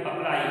have to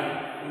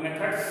apply two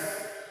methods.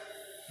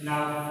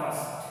 Now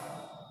first,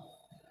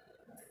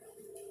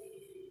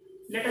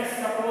 let us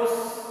suppose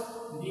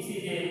this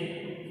is a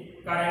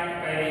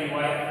current carrying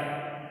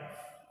wire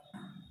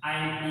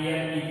and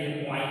here is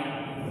a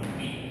point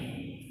P.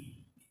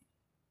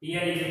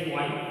 Here is a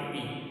point P.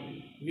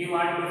 We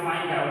want to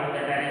find out the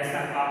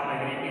direction of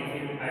magnetic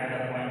field at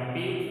the point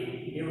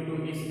P due to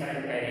this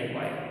current carrying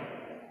wire.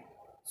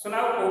 So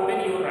now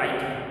open your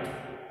right hand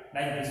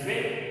like this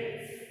way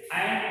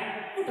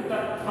and put the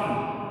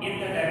thumb in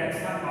the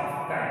direction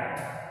of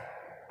current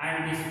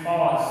and this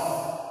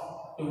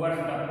paws towards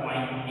the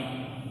point P.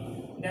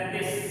 Then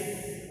this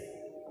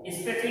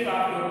stretching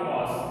of your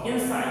paws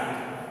inside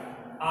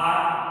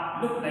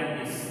or look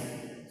like this.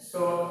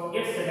 So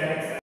its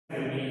direction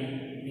will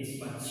be this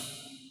much.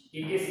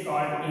 It is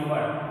called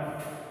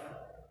inward,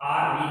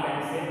 or we can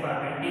say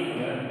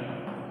perpendicular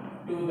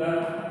to the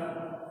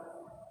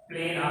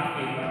plane of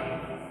paper.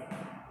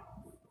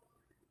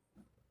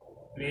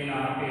 Plane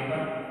of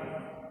paper,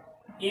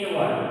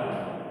 inward.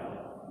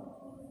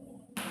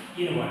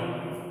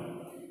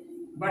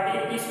 But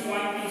if this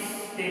point is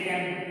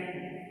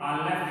taken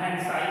on left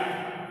hand side,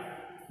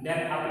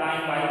 then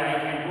applying by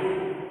right hand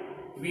rule,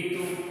 we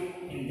do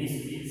in this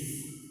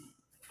case.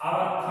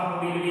 Our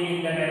thumb will be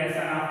in the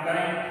direction of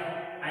current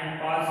and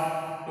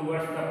pass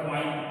towards the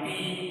point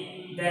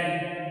P.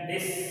 Then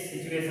this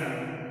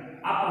situation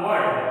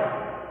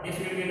upward, this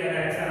will be the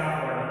direction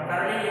upward.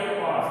 Curling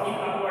your paws in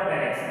upward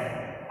direction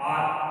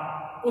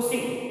or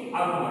pushing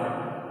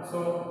outward.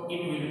 So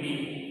it will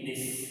be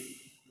this.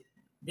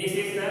 This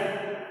is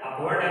the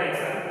upward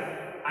direction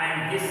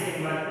and this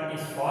symbol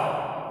is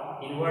for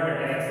inward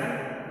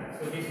direction.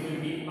 So this will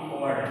be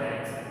upward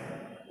direction.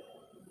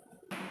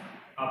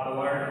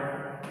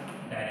 Upward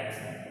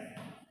direction.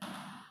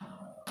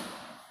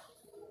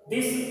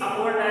 This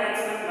upward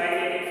direction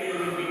magnetic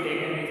field will be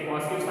taken with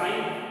positive sign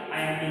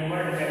and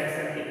inward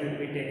direction it will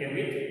be taken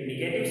with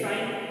negative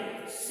sign.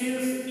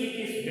 Since it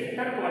is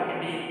vector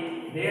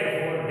quantity,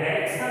 therefore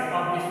direction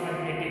of this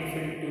magnetic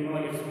field to know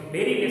is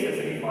very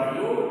necessary for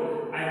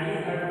you and you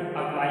have to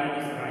apply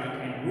this right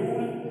hand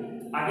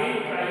rule.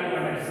 Again try to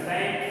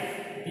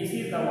understand, this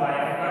is the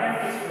wire,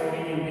 current is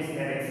flowing in this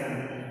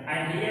direction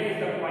and here is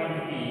the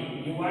point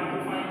P. You want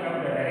to find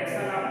out the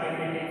direction of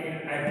magnetic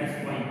field at this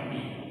point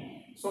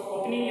P. So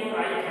opening your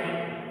right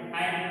hand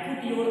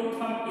and put your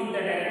thumb in the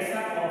direction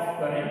of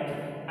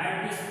current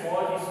and this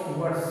paw is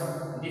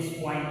towards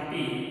this point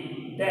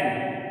P.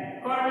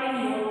 Then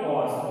curling your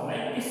paws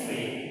like this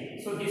way.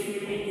 So this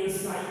will be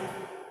inside.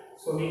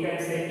 So we can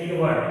say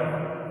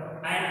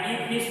inward. And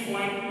if this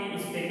point P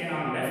is taken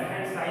on left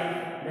hand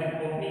side,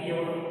 then opening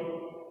your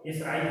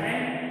this right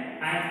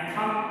hand and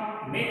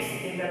thumb makes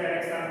in the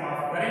direction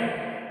of current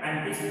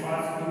and this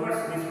pass towards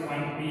this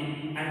point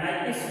P and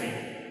like this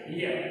way.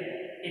 Here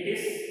it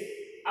is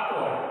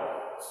upward.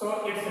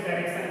 So its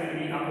direction will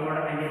be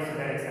upward and its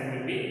direction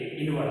will be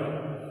inward.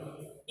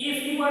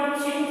 If you are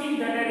changing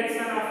the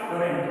direction of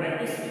current like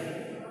this way,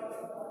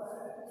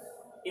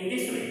 in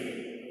this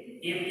way,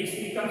 if this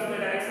becomes the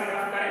direction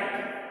of current,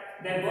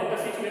 then both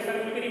the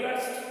situation will be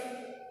reversed.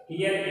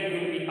 Here it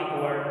will be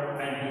upward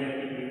and here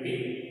it will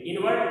be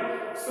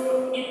inward.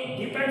 So it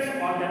depends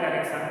on the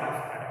direction of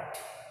current.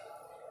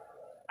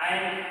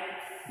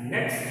 And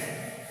next,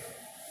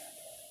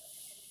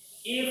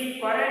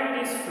 if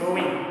current is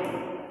flowing,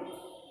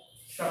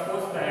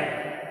 suppose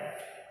that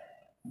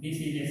this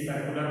is a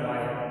circular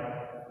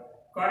wire,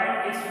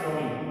 current is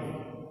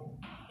flowing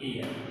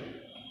here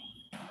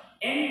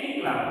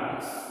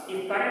anti-clockwise.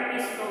 If current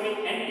is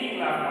flowing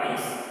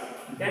anti-clockwise,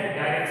 then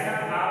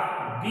direction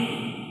of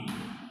B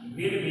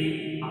will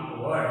be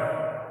upward.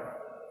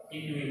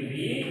 It will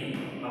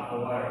be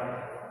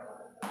upward.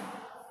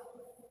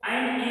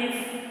 And if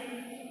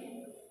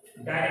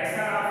direction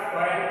of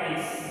current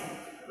is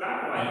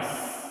clockwise,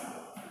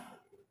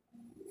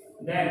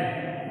 then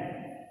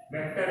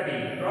vector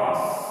B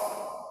cross,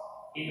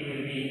 it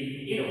will be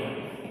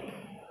inward.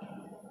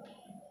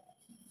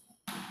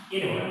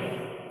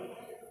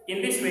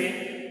 In this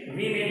way,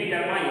 we may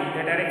determine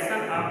the direction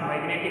of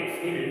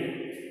magnetic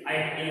field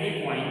at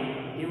any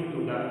point due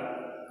to the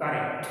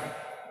current.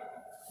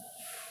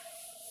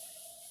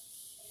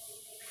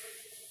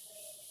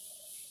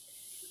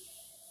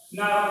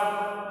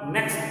 Now,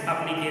 next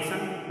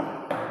application,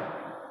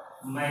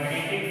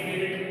 magnetic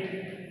field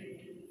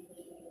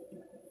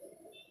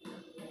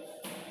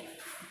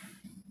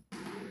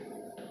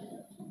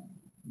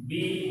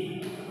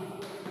B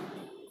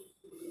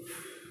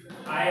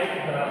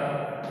at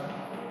the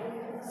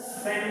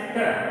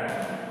center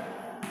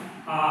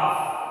of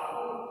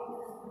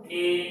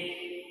a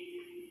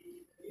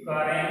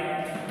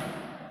current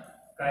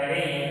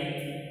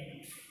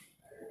carrying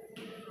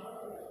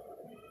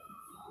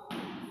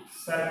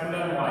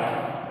circular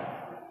wire,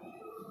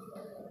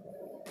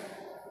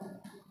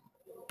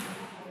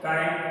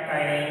 current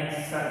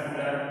carrying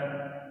circular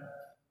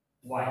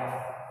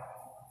wire.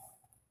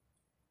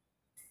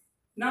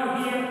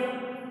 Now here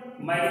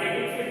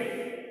magnetic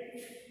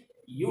field,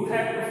 you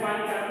have to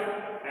find out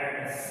at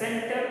the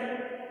center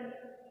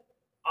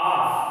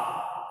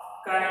of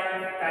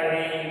current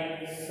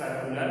carrying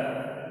circular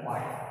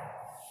wire.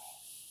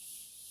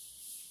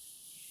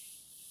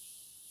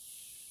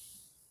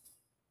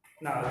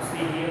 Now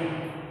see here,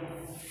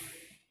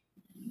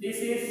 this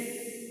is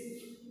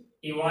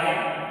a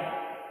wire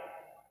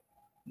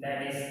that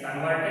is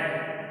converted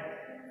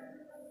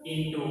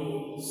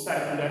into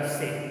circular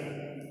shape.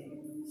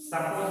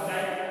 Suppose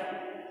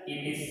that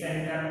it is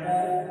center O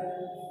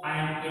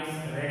and its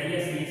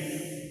radius is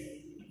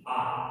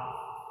R.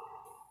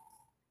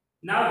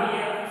 Now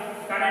here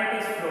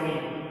current is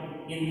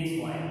flowing in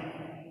this wire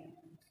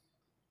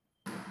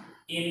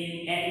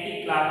in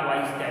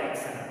anti-clockwise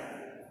direction.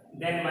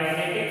 Then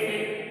magnetic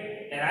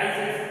field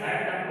arises at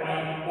the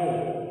point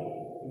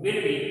O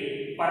will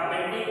be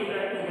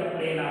perpendicular to the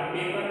plane of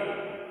paper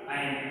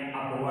and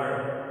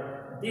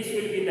upward. This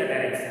will be the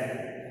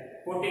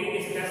direction. Putting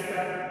this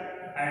tester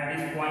at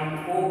this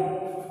point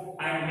O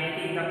and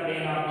making the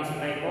plane of this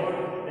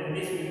blackboard, then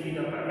this will be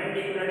the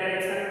perpendicular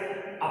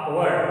direction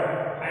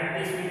upward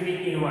and this will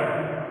be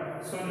inward.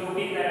 So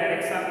looking the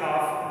direction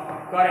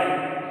of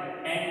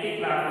current,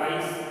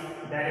 anti-clockwise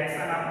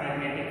direction of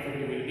magnetic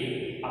field will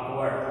be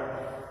upward.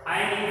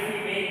 And if we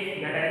make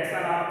the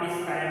direction of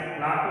this current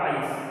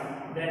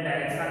clockwise, then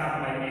direction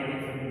of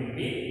magnetic field will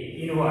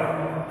be inward.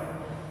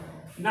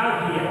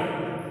 Now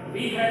here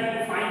we have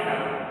to find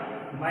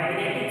out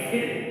magnetic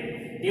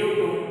field due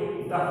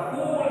to the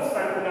whole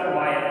circular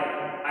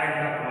wire at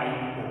the point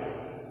O.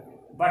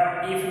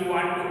 But if you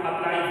want to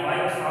apply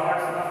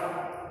SAVART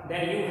law,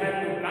 then you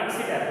have to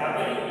consider a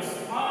very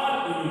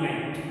small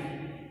element.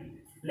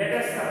 Let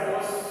us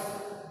suppose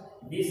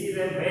this is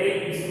a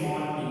very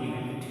small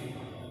element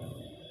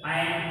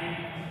and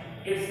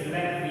its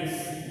length is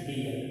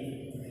dl.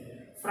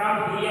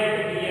 From here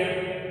to here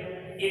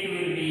it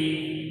will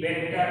be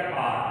vector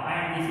r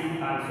and this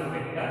is also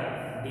vector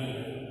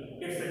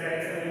dl. Its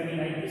direction will be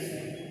like this.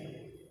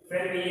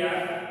 When we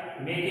are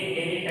making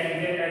any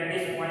tangent at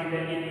this point,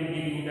 then it will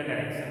give you the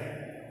direction.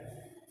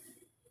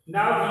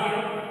 Now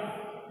here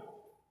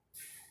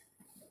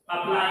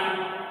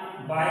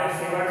applying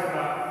SAVART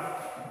law,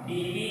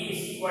 dv is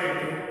equal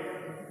to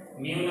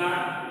mu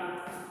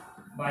naught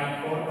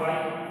by 4 pi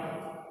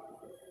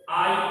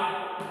I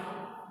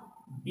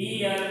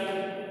dl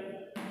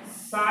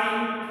sin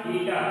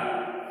theta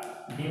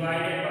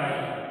divided by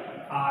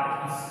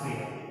r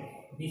square.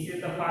 This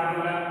is the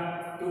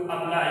formula to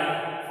apply,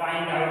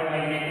 find out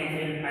magnetic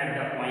field at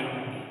the point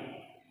B.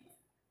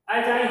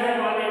 As I have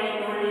already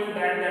told you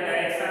that the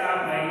direction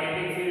of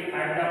magnetic field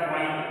at the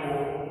point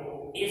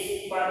O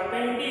is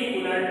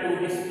perpendicular to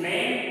this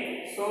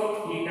plane,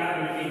 so theta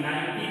will be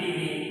 90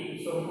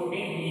 degree. So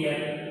putting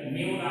here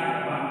mu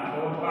naught upon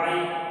 4 pi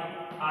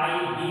I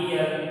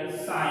dl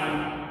sin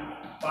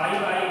pi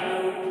by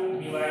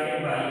 2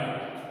 divided by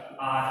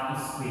r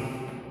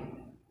square.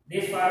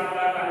 This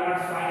formula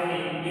converts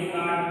finally mu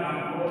naught upon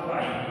 4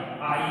 pi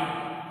I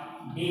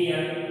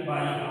dl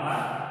by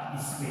r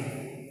square.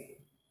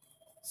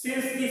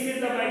 Since this is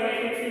the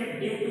magnetic field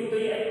due to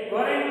the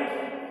current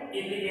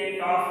element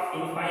of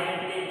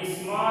infinitely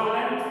small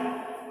length,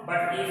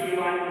 but if you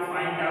want to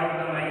find out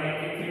the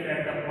magnetic field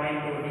at the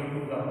point O due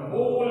to the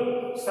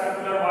whole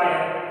circular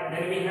wire,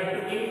 then we have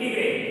to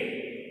integrate.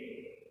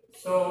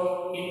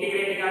 So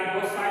integrating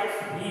on both sides,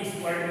 b is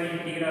equal to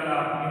integral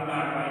of mu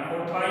naught by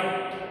 4 pi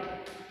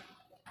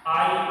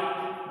I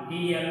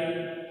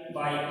dl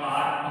by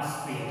r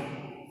square.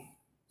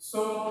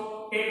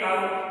 So take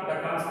out the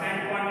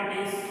constant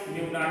quantities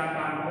mu naught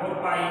upon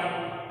 4 pi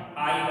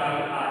I by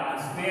r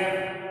square.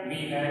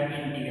 We have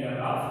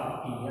integral of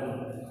dl.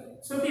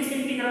 So this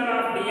integral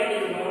of dl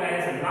is known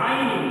as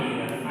line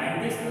integral,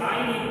 and this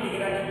line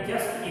integral is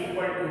just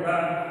equal to the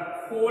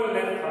whole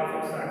length of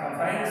its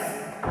circumference.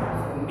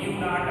 So mu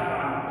naught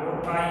upon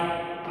 4 pi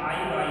I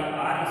by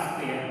r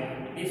square.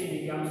 This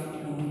becomes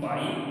 2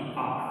 pi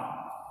r.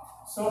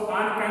 So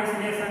on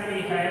cancellation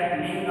we have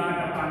mu naught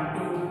upon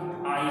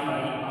 2 I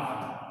by r.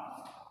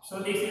 So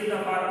this is the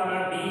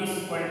formula, b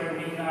is equal to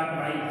mu naught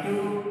by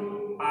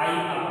 2 I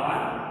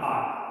upon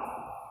r.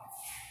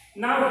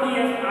 Now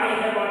here I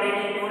have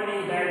already told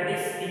you that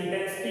this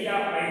intensity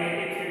of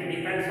magnetic field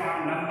depends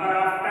on number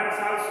of turns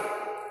also.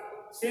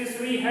 Since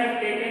we have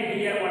taken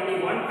here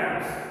only one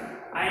turns,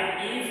 and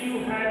if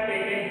you have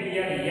taken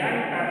here n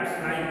turns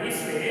like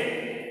this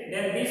way,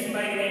 then this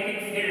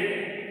magnetic field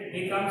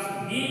becomes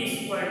b is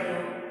equal to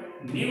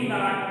mu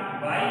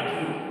naught by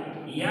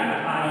 2 n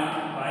I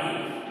by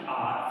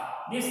r.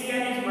 This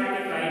n is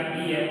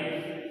multiplied here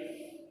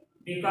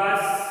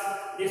because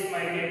this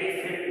magnetic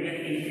field will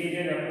increase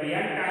up to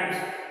n times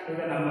to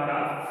the number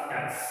of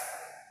turns.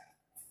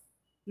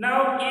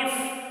 Now if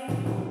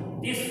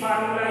this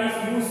formula is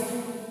used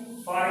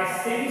for a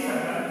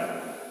semicircle,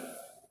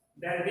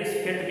 then this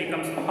field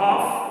becomes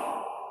half.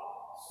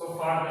 So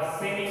for the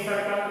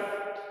semicircle,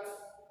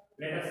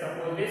 let us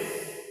suppose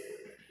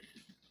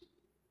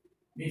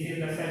this is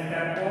the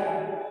center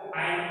O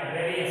and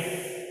radius,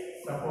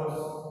 suppose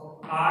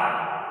R,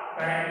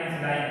 current is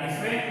like this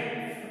way,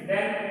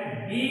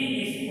 then B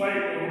is equal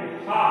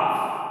to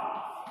half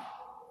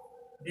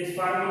this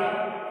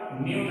formula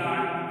mu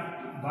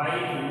naught by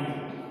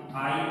 2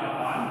 I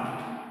upon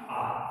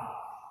R.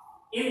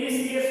 In this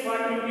case,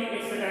 what will be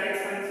its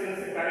direction? Since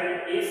the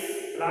current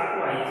is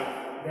clockwise,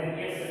 then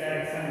its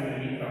direction will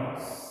be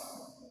cross.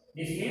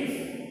 This means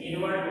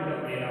inward to the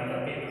plane of the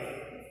paper.